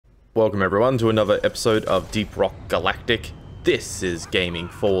Welcome everyone to another episode of Deep Rock Galactic. This is gaming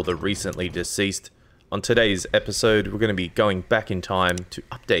for the recently deceased. On today's episode, we're going to be going back in time to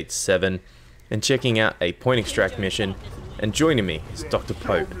update 7 and checking out a point extract mission. And joining me is Dr.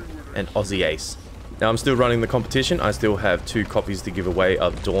 Pope and Aussie Ace. Now I'm still running the competition. I still have 2 copies to give away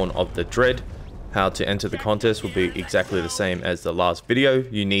of Dawn of the Dread. How to enter the contest will be exactly the same as the last video.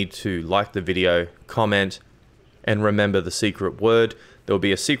 You need to like the video, comment, and remember the secret word. There will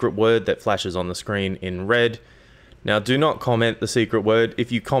be a secret word that flashes on the screen in red. Now do not comment the secret word.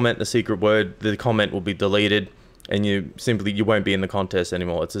 If you comment the secret word, the comment will be deleted and you won't be in the contest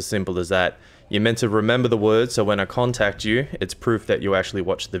anymore. It's as simple as that. You're meant to remember the word, so when I contact you, it's proof that you actually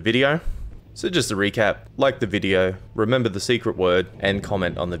watched the video. So just to recap, like the video, remember the secret word, and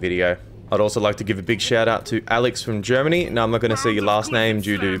comment on the video. I'd also like to give a big shout out to Alex from Germany. Now I'm not going to say your last name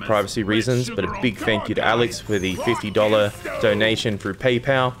due to privacy reasons, but a big thank you to Alex for the $50 donation through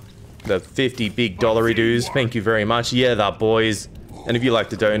PayPal. The 50 big dollary dues, thank you very much. Yeah, that boys. And if you'd like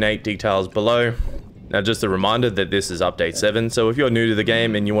to donate, details below. Now just a reminder that this is update 7, so if you're new to the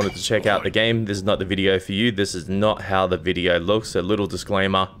game and you wanted to check out the game, this is not the video for you. This is not how the video looks. A little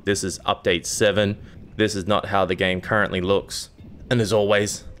disclaimer, this is update 7. This is not how the game currently looks. And as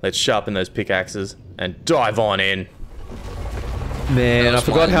always, let's sharpen those pickaxes and dive on in. Man, I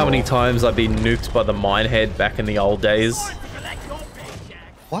forgot how many times I've been nuked by the minehead back in the old days.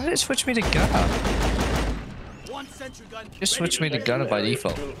 Why did it switch me to gunner? Just switch me to gunner by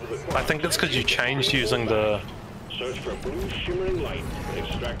default. I think it's because you changed using the... Search for blue shimmering light.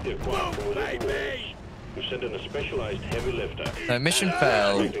 Extract the equipment from within the walls. You send in a specialized heavy lifter. No, mission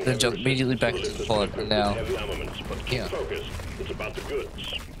failed, then jump immediately back to the pod, and now... Yeah. Focus. It's about the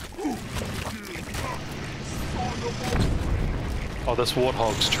goods. Oh, this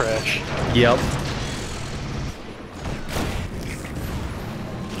warthog's trash. Yep.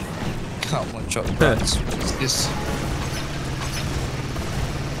 Can't one-shot the guns. What's this?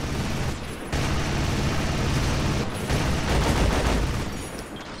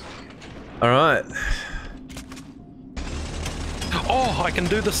 Alright. Oh, I can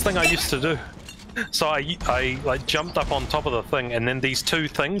do this thing I used to do. So I like jumped up on top of the thing, and then these 2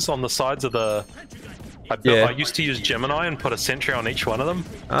 things on the sides of the... I used to use Gemini and put a sentry on each one of them.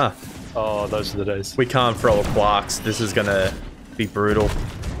 Ah. Oh, those are the days. We can't throw a quarks. This is gonna be brutal.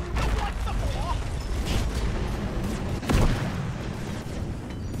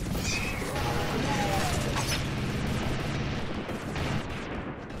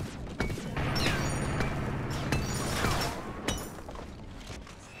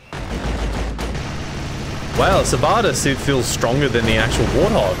 Wow, Savada suit feels stronger than the actual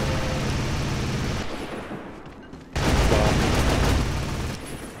Warthog.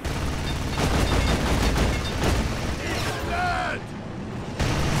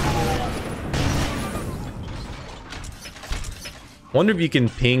 Wonder if you can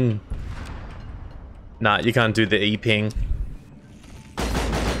ping. Nah, you can't do the E-ping.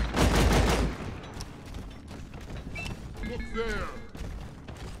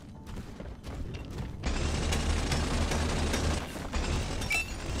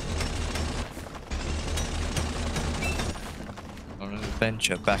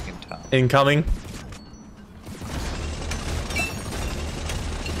 Venture back in time. Incoming.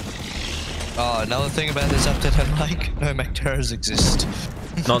 Oh, another thing about this update I like, no Macteras exist.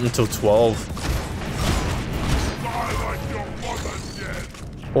 Not until 12.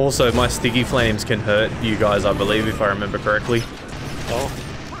 Also, my sticky flames can hurt you guys, I believe, if I remember correctly. Oh.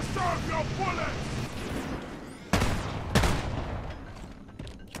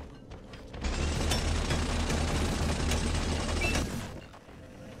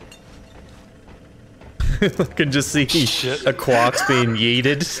 I can just see a quark's being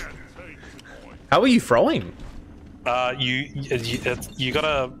yeeted. How are you throwing? You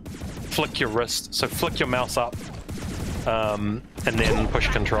gotta flick your wrist. So flick your mouse up, and then push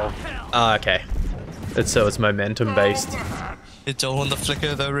control. Ah, okay. It's momentum based. It's all on the flicker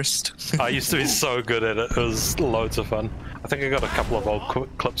of the wrist. I used to be so good at it. It was loads of fun. I think I got a couple of old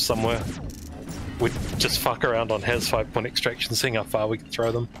clips somewhere. We'd just fuck around on Has-5 point extraction, seeing how far we could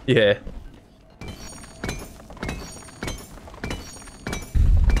throw them. Yeah.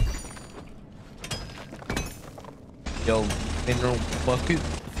 Yo, mineral bucket.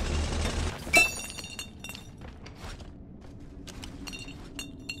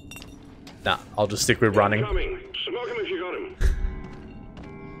 Nah, I'll just stick with running. Smoke him if you got him.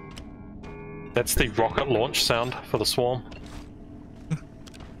 That's the rocket launch sound for the swarm.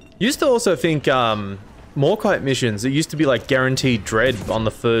 Used to also think Morkite missions, it used to be like guaranteed dread on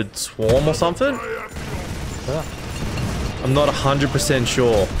the 3rd swarm or something. Yeah. I'm not 100%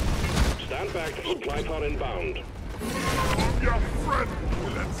 sure. Supply pod inbound.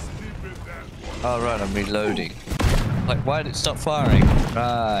 Oh, right, I'm reloading. Like, why did it stop firing?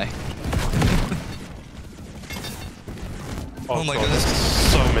 Right. Oh my God,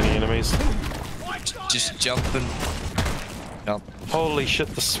 goodness. So many enemies. Just jumping. Jump. Holy shit,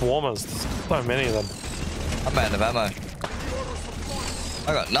 the swarmers. There's so many of them. I'm out of ammo.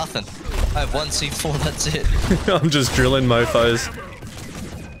 I got nothing. I have one C4, that's it. I'm just drilling mofos.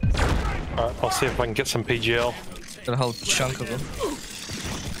 Alright, I'll see if I can get some PGL. Got a whole chunk of them.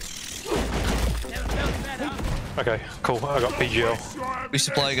 Okay, cool. I got PGL.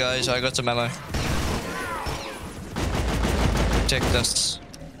 Resupply, guys. I got some ammo. Protect us.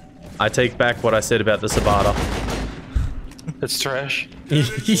 I take back what I said about the Sabata. It's trash. Yeah.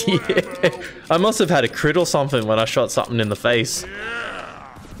 I must have had a crit or something when I shot something in the face.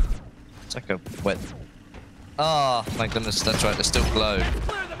 It's like a wet. Oh my goodness, that's right. They still glow.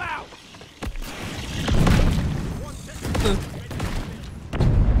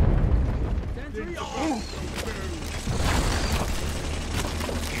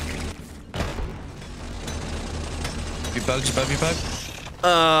 You bugs above you,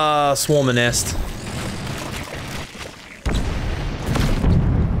 bug? Swarm a nest.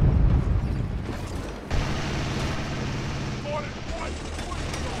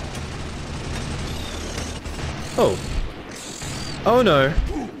 Oh. Oh no.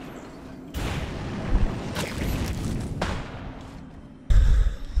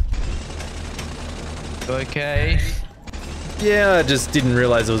 Okay. Yeah, I just didn't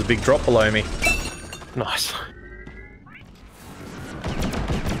realize there was a big drop below me. Nice.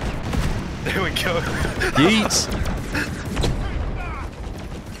 There we go. Yeet.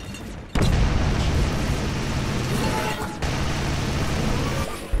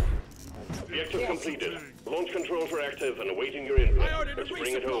 Objective completed. Launch controls are active and awaiting your input. Let's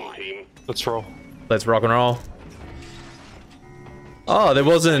bring it home, team. Let's roll. Let's rock and roll. Oh, there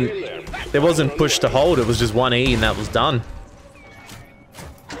wasn't push to hold, it was just 1E and that was done.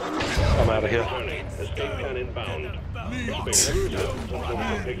 I'm out of here. Escape can inbound. Explain yourself until we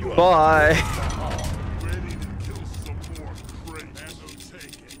can pick you up. Bye.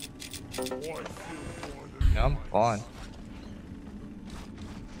 Yeah, I'm fine.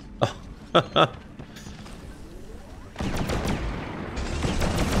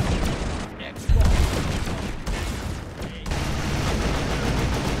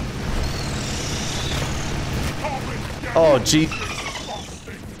 Oh, gee.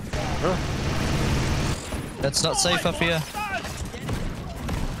 That's not safe up here.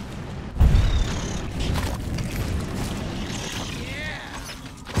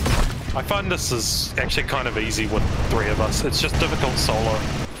 I find this is actually kind of easy with 3 of us. It's just difficult solo.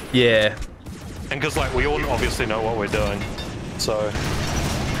 Yeah. And because, like, we all obviously know what we're doing. So...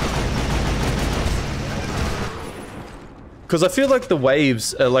 Because I feel like the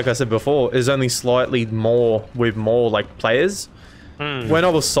waves, like I said before, is only slightly more with more, like, players. When I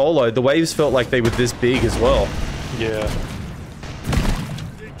was solo, the waves felt like they were this big as well. Yeah.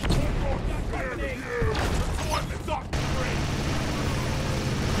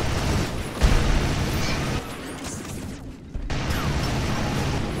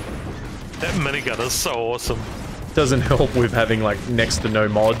 That minigun is so awesome. Doesn't help with having, like, next to no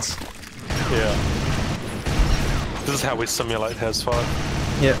mods. Yeah. This is how we simulate Has 5.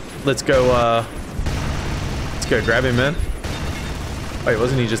 Yeah, let's go grab him, man. Wait,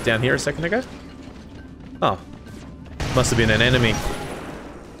 wasn't he just down here a second ago? Oh. Must have been an enemy.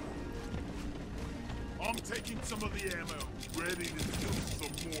 I'm taking some of the ammo. Ready to kill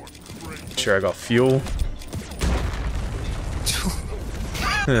some more crazy. Sure, I got fuel.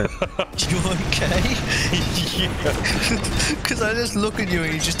 You okay? Yeah. Because I just look at you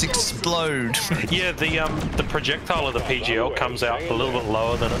and you just explode. Yeah, the projectile of the PGL comes out a little bit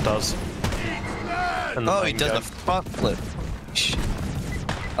lower than it does. in the Oh, he main does gun. a front flip.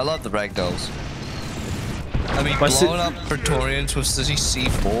 I love the ragdolls. I mean, blowing up Praetorians with the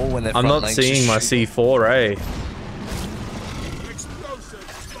C4 when they're I'm not seeing my C4, eh?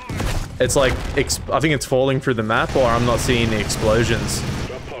 It's like, I think it's falling through the map, or I'm not seeing the explosions.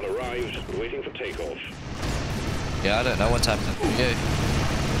 Drop pod arrives, waiting for takeoff. Yeah, I don't know what's happening for you.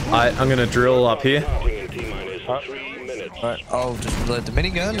 I'm gonna drill up here. Starting in T-minus 3 minutes. Right, I'll just reload the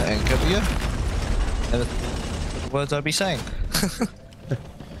minigun and cover you. And the words I'd be saying.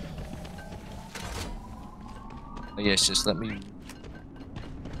 Yes, just let me...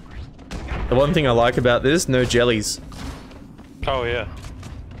 The one thing I like about this, no jellies. Oh yeah.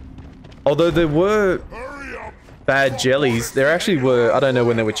 Although there were bad jellies, there actually were, I don't know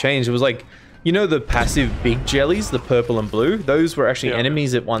when they were changed, it was like, you know the passive big jellies, the purple and blue? Those were actually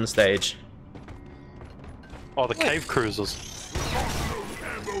enemies at one stage. Oh, the cave cruisers.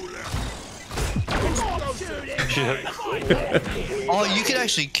 Shit. Oh, you can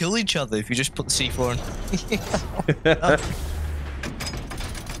actually kill each other if you just put the C4 in.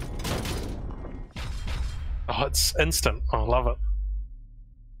 Oh, it's instant. I love it.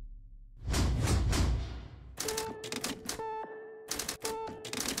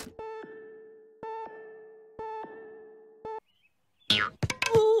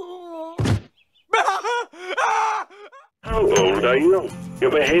 How old are you?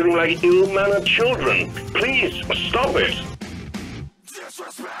 You're behaving like ill-mannered children. Please, stop it.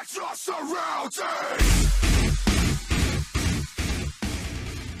 Disrespect your surroundings!